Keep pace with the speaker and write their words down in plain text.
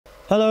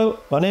Hello,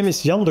 my name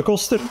is Jan de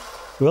Koster.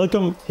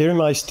 Welcome here in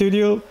my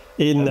studio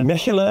in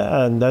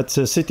Mechelen, and that's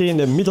a city in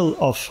the middle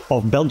of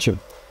Belgium.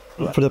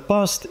 For the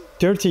past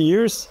 30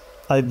 years,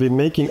 I've been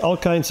making all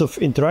kinds of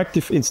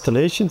interactive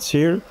installations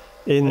here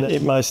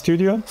in my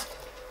studio.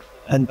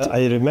 And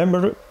I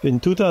remember in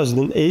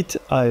 2008,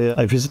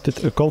 I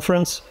visited a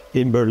conference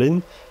in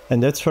Berlin,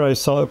 and that's where I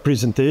saw a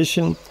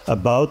presentation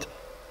about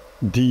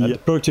the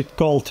project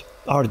called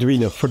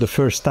Arduino for the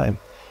first time.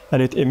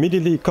 And it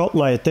immediately caught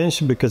my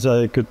attention because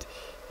I could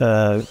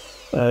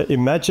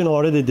imagine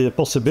already the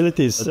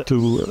possibilities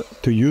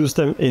to use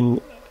them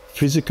in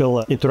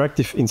physical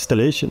interactive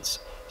installations.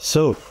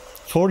 So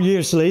 4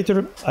 years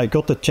later, I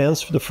got the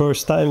chance for the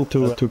first time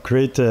to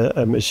create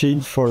a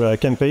machine for a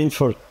campaign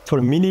for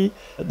Mini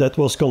that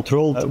was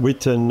controlled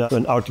with an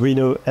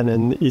Arduino and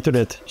an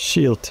Ethernet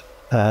shield.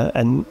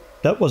 And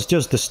that was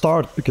just the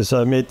start, because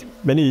I made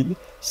many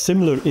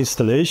similar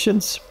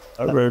installations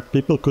where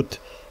people could,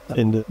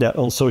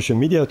 on social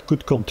media,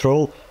 could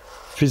control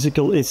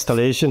physical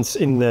installations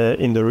in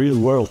the real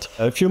world.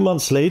 A few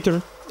months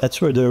later,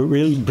 that's where the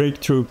real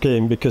breakthrough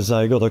came, because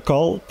I got a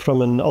call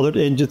from another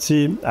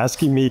agency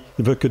asking me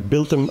if I could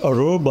build them a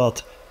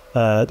robot.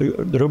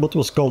 The robot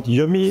was called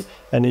Yummy,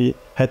 and he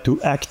had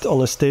to act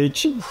on a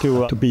stage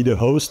to be the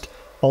host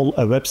on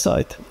a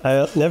website. I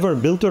had never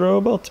built a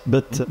robot,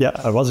 but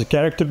I was a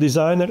character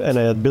designer and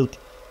I had built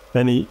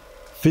many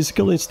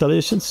physical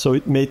installations, so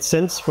it made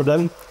sense for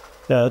them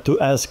to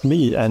ask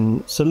me.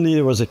 And suddenly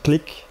there was a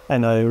click,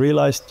 and I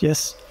realized,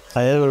 yes,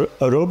 I am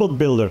a robot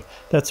builder.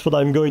 That's what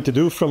I'm going to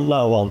do from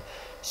now on.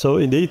 So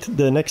indeed,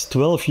 the next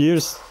 12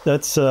 years,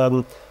 that's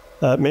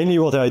mainly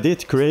what I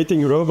did,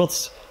 creating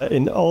robots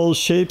in all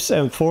shapes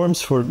and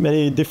forms for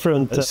many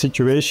different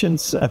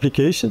situations,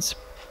 applications.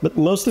 But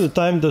most of the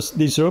time,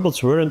 these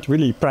robots weren't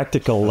really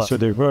practical. So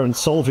they weren't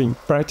solving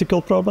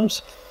practical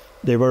problems.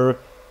 They were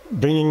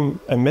bringing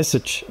a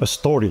message, a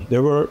story. They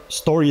were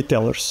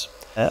storytellers.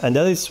 And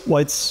that is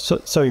why it's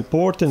so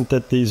important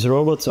that these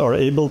robots are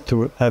able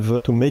to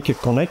have to make a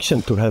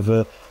connection, to have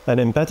an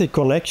empathic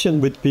connection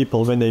with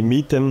people when they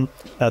meet them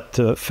at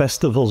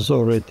festivals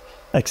or at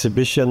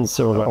exhibitions,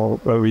 or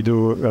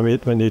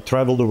when they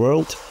travel the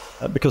world.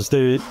 Because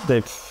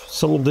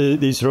some of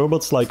these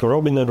robots, like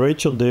Robin and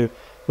Rachel, they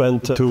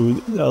went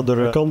to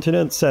other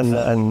continents,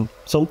 and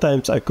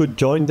sometimes I could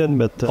join them,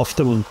 but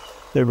often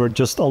they were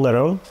just on their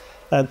own.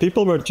 And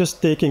people were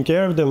just taking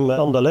care of them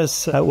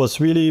nonetheless. It was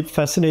really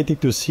fascinating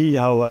to see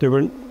how they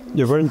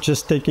weren't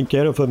just taking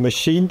care of a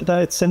machine that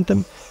I had sent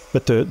them,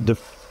 but the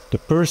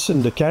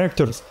person, the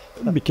characters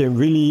became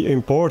really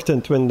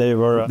important when they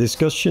were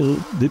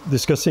discussing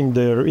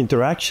their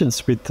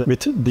interactions with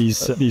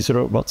these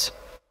robots.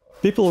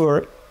 It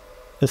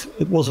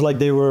was like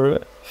they were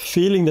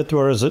feeling that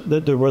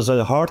there was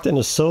a heart and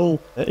a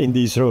soul in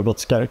these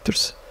robots'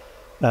 characters.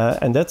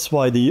 And that's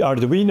why the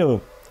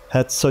Arduino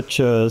had such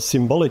a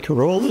symbolic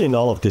role in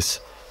all of this,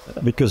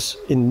 because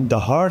in the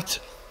heart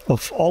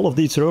of all of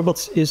these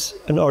robots is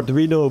an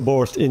Arduino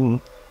board in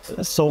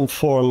some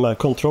form,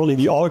 controlling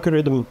the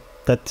algorithm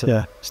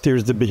that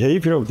steers the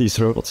behavior of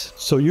these robots.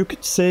 So you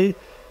could say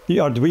the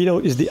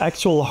Arduino is the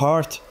actual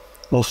heart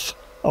of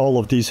all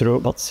of these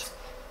robots.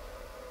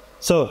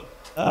 So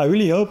I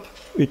really hope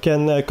we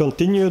can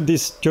continue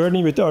this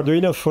journey with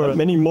Arduino for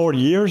many more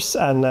years,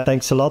 and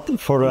thanks a lot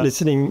for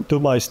listening to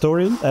my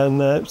story,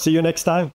 and see you next time.